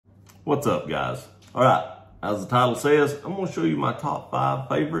What's up, guys? All right, as the title says, I'm gonna show you my top 5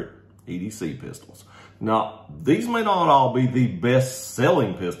 favorite EDC pistols. Now, these may not all be the best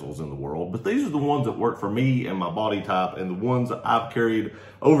selling pistols in the world, but these are the ones that work for me and my body type and the ones that I've carried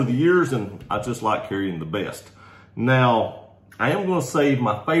over the years, and I just like carrying the best. Now, I am gonna save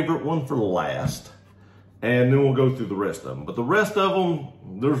my favorite one for last, and then we'll go through the rest of them. But the rest of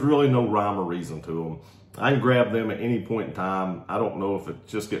them, there's really no rhyme or reason to them. I can grab them at any point in time. I don't know if it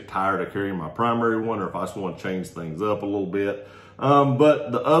just get tired of carrying my primary one or if I just want to change things up a little bit.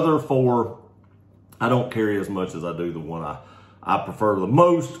 But the other 4, I don't carry as much as I do the one I prefer the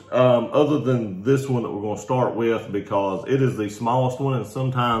most, other than this one that we're going to start with, because it is the smallest one and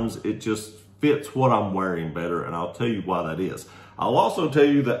sometimes it just fits what I'm wearing better, and I'll tell you why that is. I'll also tell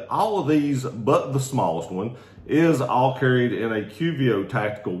you that all of these, but the smallest one, is all carried in a QVO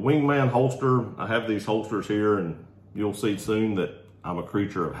tactical wingman holster. I have these holsters here, and you'll see soon that I'm a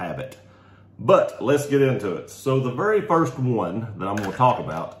creature of habit. But let's get into it. So the very first one that I'm going to talk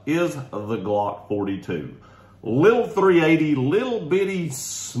about is the Glock 42. Little 380, little bitty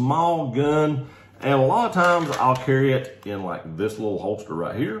small gun, and a lot of times I'll carry it in like this little holster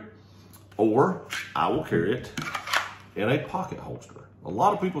right here, or I will carry it in a pocket holster. A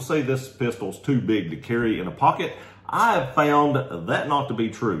lot of people say this pistol's too big to carry in a pocket. I have found that not to be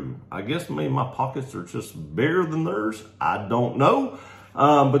true. I guess maybe my pockets are just bigger than theirs. I don't know.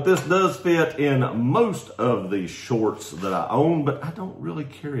 But this does fit in most of the shorts that I own, but I don't really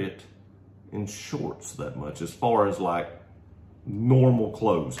carry it in shorts that much as far as like normal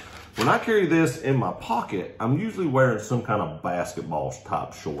clothes. When I carry this in my pocket, I'm usually wearing some kind of basketball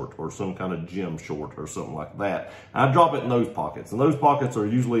type short or some kind of gym short or something like that. I drop it in those pockets, and those pockets are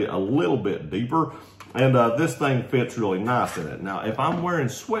usually a little bit deeper, and this thing fits really nice in it. Now, if I'm wearing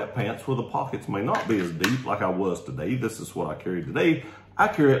sweatpants where the pockets may not be as deep like I was today, this is what I carry today, I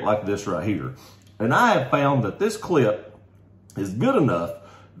carry it like this right here. And I have found that this clip is good enough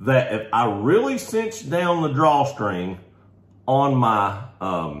that if I really cinch down the drawstring on my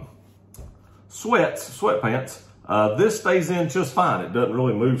sweatpants, this stays in just fine. It doesn't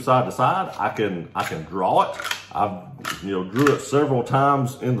really move side to side. I can draw it. I've drew it several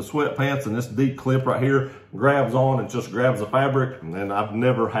times in the sweatpants, and this deep clip right here grabs on and just grabs the fabric, and I've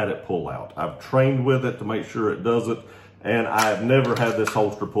never had it pull out. I've trained with it to make sure it does it, and I have never had this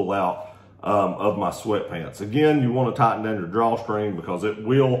holster pull out of my sweatpants. Again, you want to tighten down your drawstring because it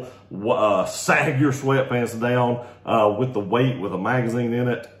will sag your sweatpants down with the weight with a magazine in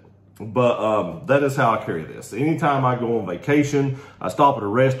it. But that is how I carry this. Anytime I go on vacation, I stop at a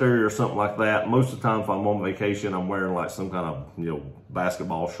rest area or something like that. Most of the time if I'm on vacation, I'm wearing like some kind of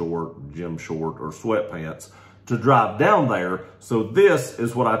basketball short, gym short, or sweatpants to drive down there. So this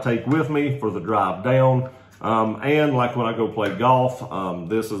is what I take with me for the drive down. And like when I go play golf,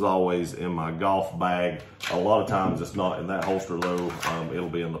 this is always in my golf bag. A lot of times it's not in that holster though. It'll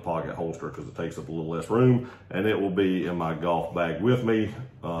be in the pocket holster because it takes up a little less room, and it will be in my golf bag with me.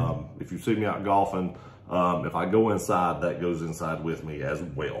 If you see me out golfing, if I go inside, that goes inside with me as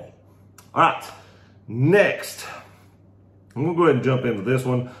well. All right, next, I'm gonna go ahead and jump into this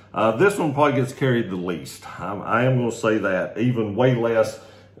one. This one probably gets carried the least. I am gonna say that, even way less.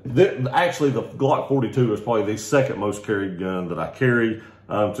 Actually, the Glock 42 is probably the second most carried gun that I carry,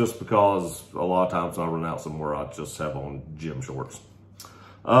 just because a lot of times I run out somewhere, I just have on gym shorts.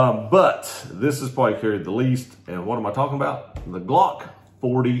 But this is probably carried the least. And what am I talking about? The Glock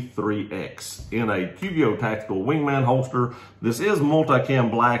 43X in a QVO tactical wingman holster. This is multicam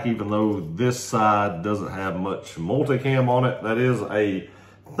black, even though this side doesn't have much multicam on it. That is a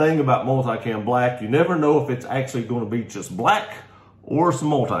thing about multicam black. You never know if it's actually going to be just black or some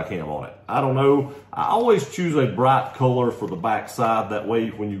multicam on it. I don't know. I always choose a bright color for the back side. That way,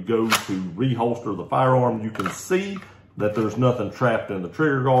 when you go to reholster the firearm, you can see that there's nothing trapped in the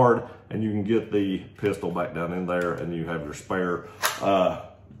trigger guard, and you can get the pistol back down in there, and you have your spare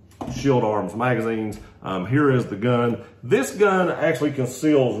shield arms magazines. Here is the gun. This gun actually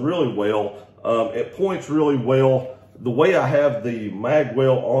conceals really well. It points really well. The way I have the mag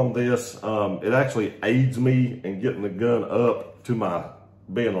well on this, it actually aids me in getting the gun up to my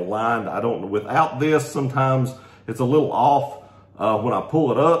being aligned. I don't know, without this, sometimes it's a little off when I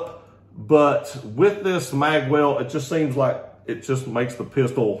pull it up, but with this mag well, it just seems like it just makes the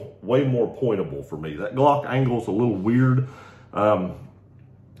pistol way more pointable for me. That Glock angle's a little weird.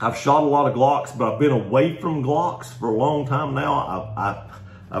 I've shot a lot of Glocks, but I've been away from Glocks for a long time now.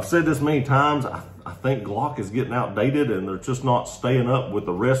 I've said this many times. I think Glock is getting outdated, and they're just not staying up with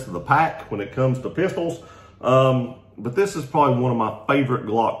the rest of the pack when it comes to pistols. But this is probably one of my favorite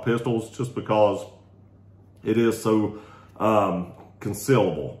Glock pistols, just because it is so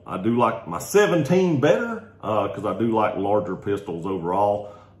concealable. I do like my 17 better because I do like larger pistols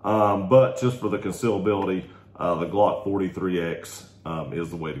overall. But just for the concealability, the Glock 43X is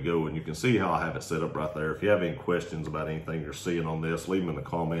the way to go. And you can see how I have it set up right there. If you have any questions about anything you're seeing on this, leave them in the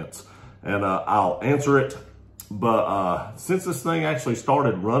comments and I'll answer it. But since this thing actually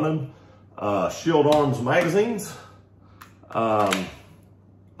started running Shield Arms magazines, I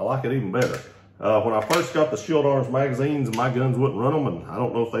like it even better. When I first got the Shield Arms magazines, my guns wouldn't run them, and I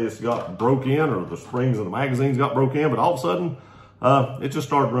don't know if they just got broke in or the springs of the magazines got broke in, but all of a sudden, it just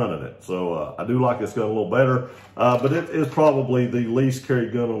started running it. So I do like this gun a little better, but it is probably the least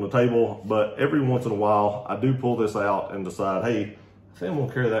carried gun on the table. But every once in a while, I do pull this out and decide, hey, I think I'm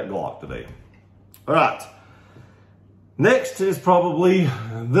gonna carry that Glock today. All right. Next is probably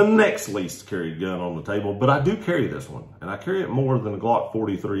the next least carried gun on the table, but I do carry this one, and I carry it more than the Glock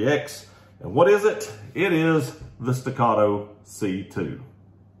 43X. And what is it? It is the Staccato C2.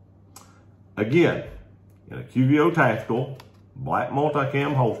 Again, in a QVO tactical, black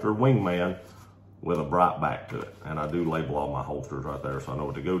multicam holster, wingman, with a bright back to it. And I do label all my holsters right there so I know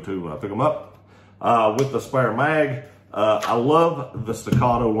what to go to when I pick them up. With the spare mag, I love the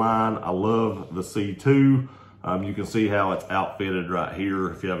Staccato line. I love the C2. You can see how it's outfitted right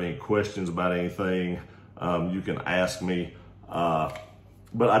here. If you have any questions about anything, you can ask me.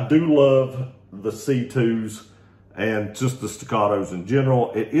 But I do love the C2s and just the Staccatos in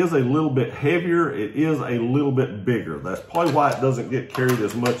general. It is a little bit heavier. It is a little bit bigger. That's probably why it doesn't get carried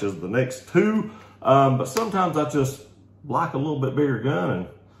as much as the next two. But sometimes I just like a little bit bigger gun, and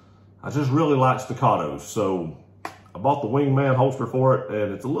I just really like Staccatos. So I bought the wingman holster for it,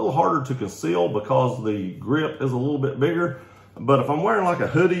 and it's a little harder to conceal because the grip is a little bit bigger. But if I'm wearing like a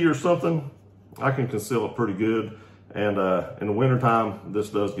hoodie or something, I can conceal it pretty good. And in the wintertime, this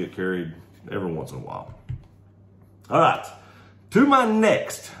does get carried every once in a while. All right, to my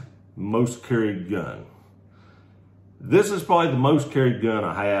next most carried gun. This is probably the most carried gun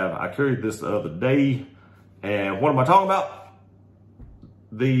I have. I carried this the other day. And what am I talking about?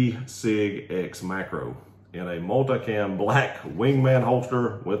 The SIG X Macro in a multicam black wingman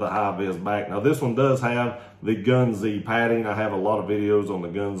holster with a high vis back. Now this one does have the Gun Z padding. I have a lot of videos on the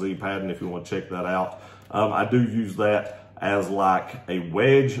Gun Z padding if you want to check that out. I do use that as like a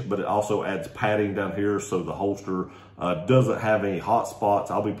wedge, but it also adds padding down here so the holster doesn't have any hot spots.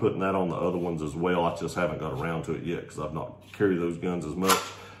 I'll be putting that on the other ones as well. I just haven't got around to it yet because I've not carried those guns as much.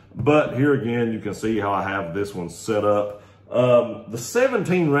 But here again, you can see how I have this one set up. The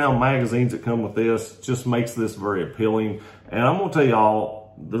 17 round magazines that come with this just makes this very appealing. And I'm gonna tell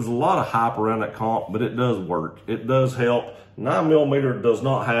y'all, there's a lot of hype around that comp, but it does work. It does help. 9mm does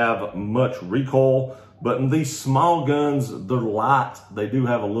not have much recoil, but in these small guns, they're light. They do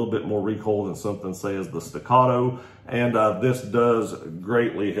have a little bit more recoil than something say as the Staccato. And this does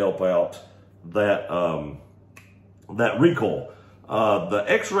greatly help out that, that recoil. The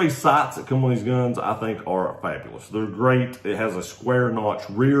X-ray sights that come on these guns, I think, are fabulous. They're great. It has a square notch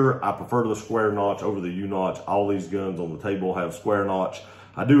rear. I prefer the square notch over the U-notch. All these guns on the table have square notch.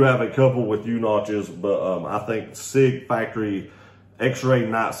 I do have a couple with U-notches, but I think SIG factory X-ray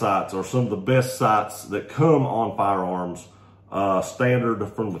night sights are some of the best sights that come on firearms, standard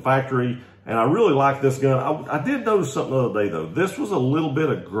from the factory. And I really like this gun. I did notice something the other day though. This was a little bit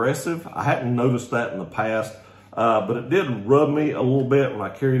aggressive. I hadn't noticed that in the past. But it did rub me a little bit when I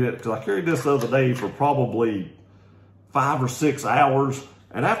carried it, because I carried this the other day for probably 5 or 6 hours.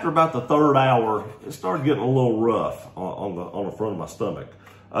 And after about the third hour, it started getting a little rough on the front of my stomach.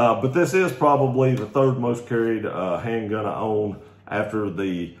 But this is probably the third most carried handgun I own after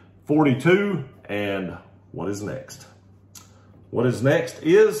the 42. And what is next? What is next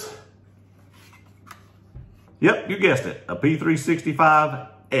is, yep, you guessed it, a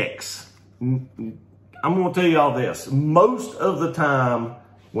P365X. I'm gonna tell y'all this, most of the time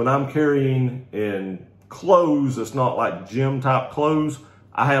when I'm carrying in clothes that's not like gym type clothes,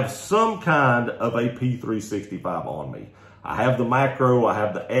 I have some kind of a P365 on me. I have the Macro, I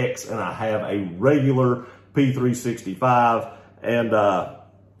have the X, and I have a regular P365, and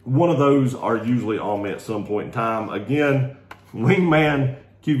one of those are usually on me at some point in time. Again, wingman,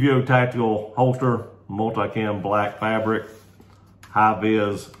 QVO tactical holster, multicam black fabric, high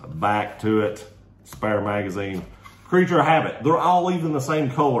vis, back to it, spare magazine, creature habit. They're all even the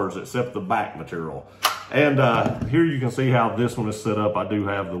same colors except the back material. And here you can see how this one is set up. I do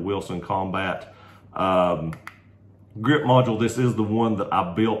have the Wilson Combat grip module. This is the one that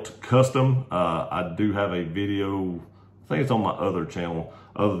I built custom. I do have a video, I think it's on my other channel,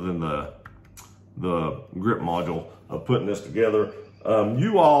 other than the grip module of putting this together.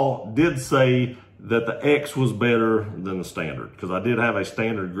 You all did say that the X was better than the standard, because I did have a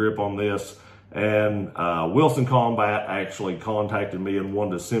standard grip on this. And Wilson Combat actually contacted me and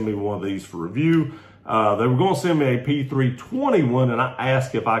wanted to send me one of these for review. They were going to send me a P320 one, and I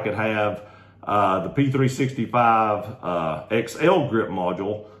asked if I could have the P365 XL grip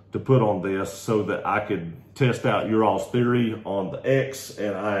module to put on this so that I could test out your all's theory on the X.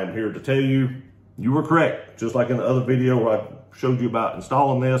 And I am here to tell you, you were correct. Just like in the other video where I showed you about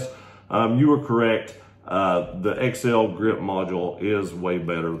installing this, you were correct. The XL grip module is way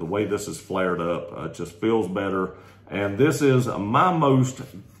better. The way this is flared up, it just feels better. And this is my most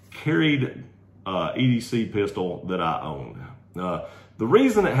carried EDC pistol that I own. The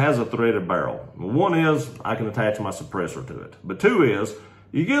reason it has a threaded barrel, one is I can attach my suppressor to it. But two is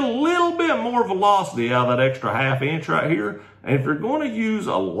you get a little bit more velocity out of that extra ½ inch right here. And if you're going to use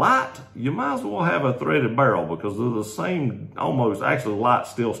a light, you might as well have a threaded barrel, because they're the same, almost, actually the light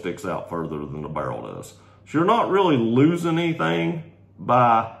still sticks out further than the barrel does. So you're not really losing anything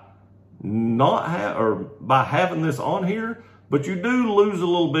by by having this on here, but you do lose a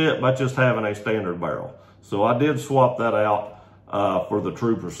little bit by just having a standard barrel. So I did swap that out for the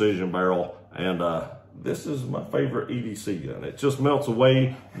true precision barrel, and this is my favorite EDC gun. It just melts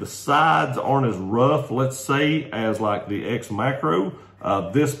away. The sides aren't as rough, let's say, as like the X Macro.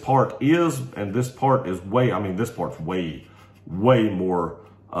 This part is, and this part is way, I mean, this part's way more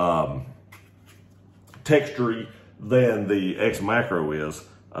textury than the X Macro is.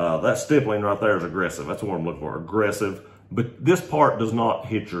 That stippling right there is aggressive. That's what I'm looking for, aggressive. But this part does not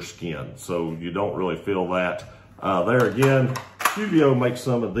hit your skin, so you don't really feel that. There again, Studio makes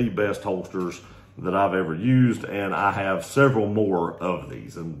some of the best holsters that I've ever used, and I have several more of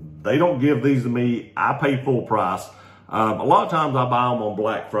these. And they don't give these to me. I pay full price. A lot of times I buy them on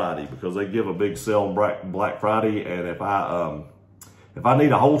Black Friday because they give a big sale on Black Friday. And if I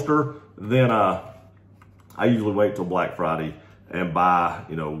need a holster, then I usually wait till Black Friday and buy,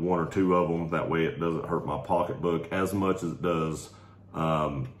 you know, 1 or 2 of them. That way it doesn't hurt my pocketbook as much as it does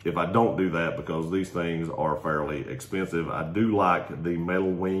if I don't do that, because these things are fairly expensive. I do like the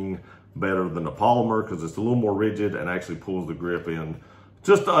metal wing better than the polymer because it's a little more rigid and actually pulls the grip in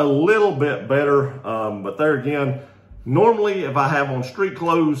just a little bit better. But there again, normally if I have on street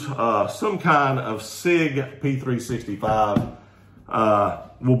clothes, some kind of SIG P365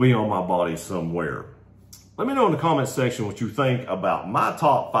 will be on my body somewhere. Let me know in the comments section what you think about my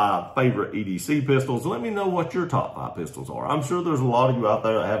top 5 favorite EDC pistols. Let me know what your top 5 pistols are. I'm sure there's a lot of you out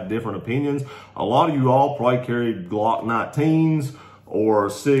there that have different opinions. A lot of you all probably carried Glock 19s or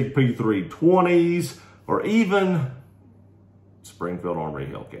SIG P320s, or even Springfield Armory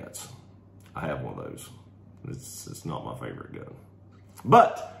Hellcats. I have one of those. It's not my favorite gun.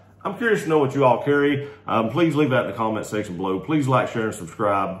 But I'm curious to know what you all carry. Please leave that in the comment section below. Please like, share, and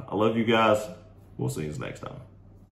subscribe. I love you guys. We'll see you next time.